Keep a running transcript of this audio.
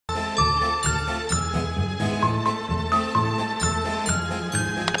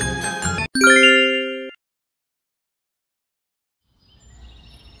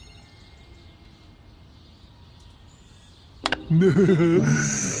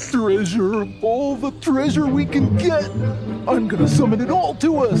Treasure, all the treasure we can get. I'm gonna summon it all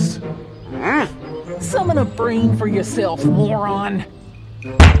to us. Summon a brain for yourself, moron.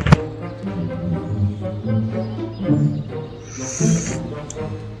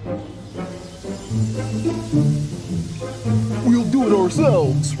 We'll do it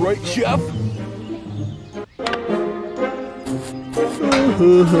ourselves, right, Chef?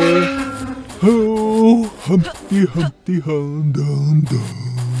 Oh, Humpty Humpty Hum Dum Dum.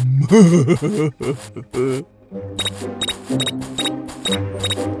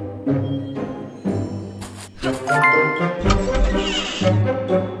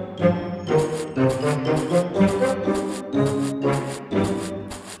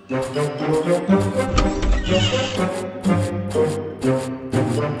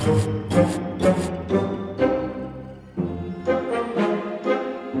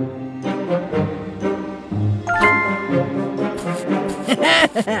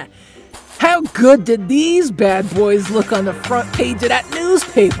 How good did these bad boys look on the front page of that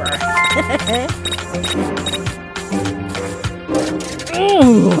newspaper?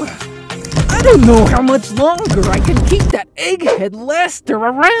 Ooh, I don't know how much longer I can keep that egghead Lester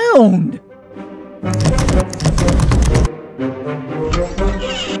around.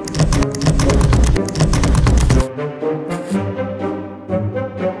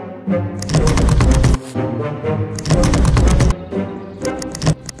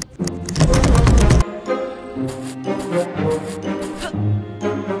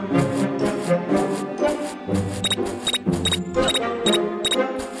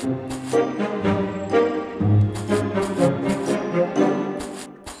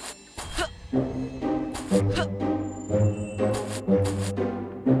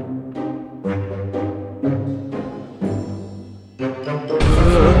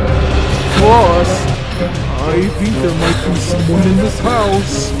 Boss, I think there might be someone in this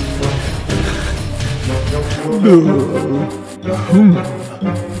house.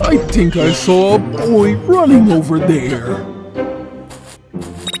 I think I saw a boy running over there.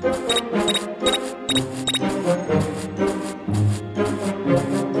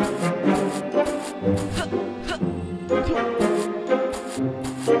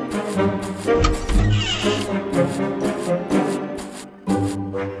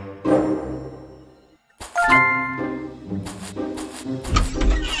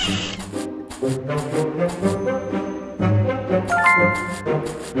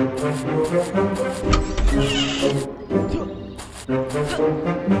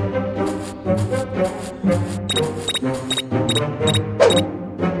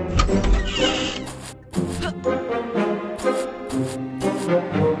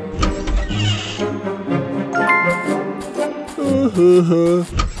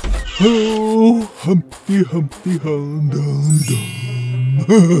 Oh, Humpty Humpty Hum Dum Dum.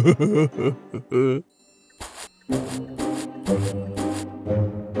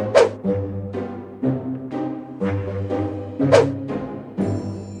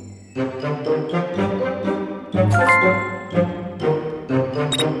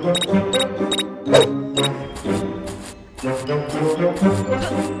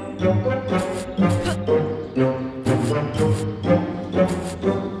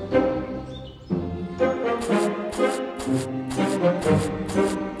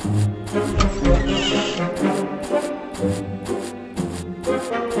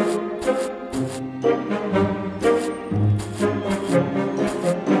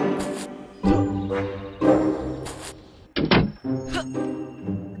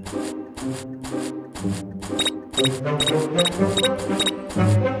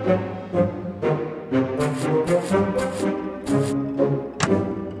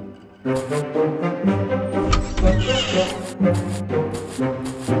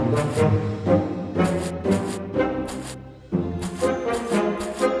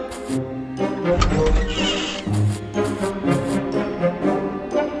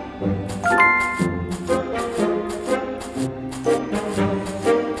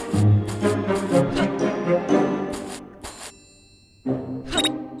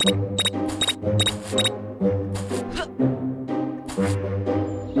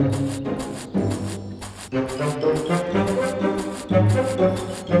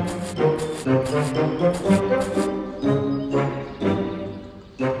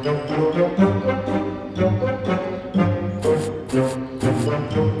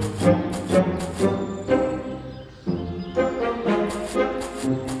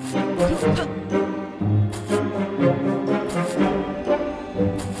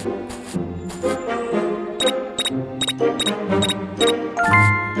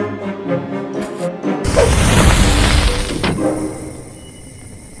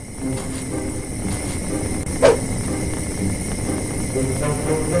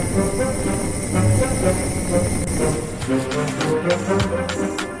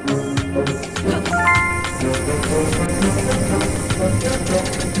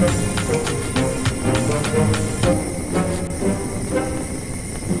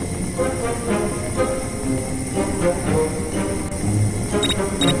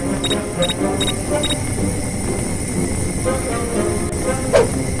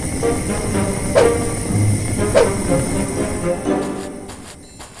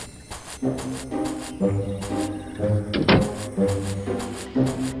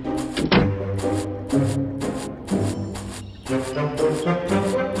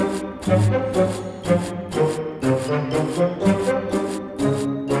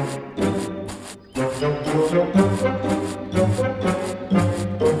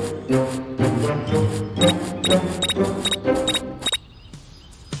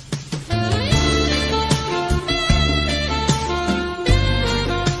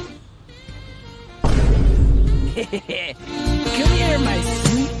 Come here, my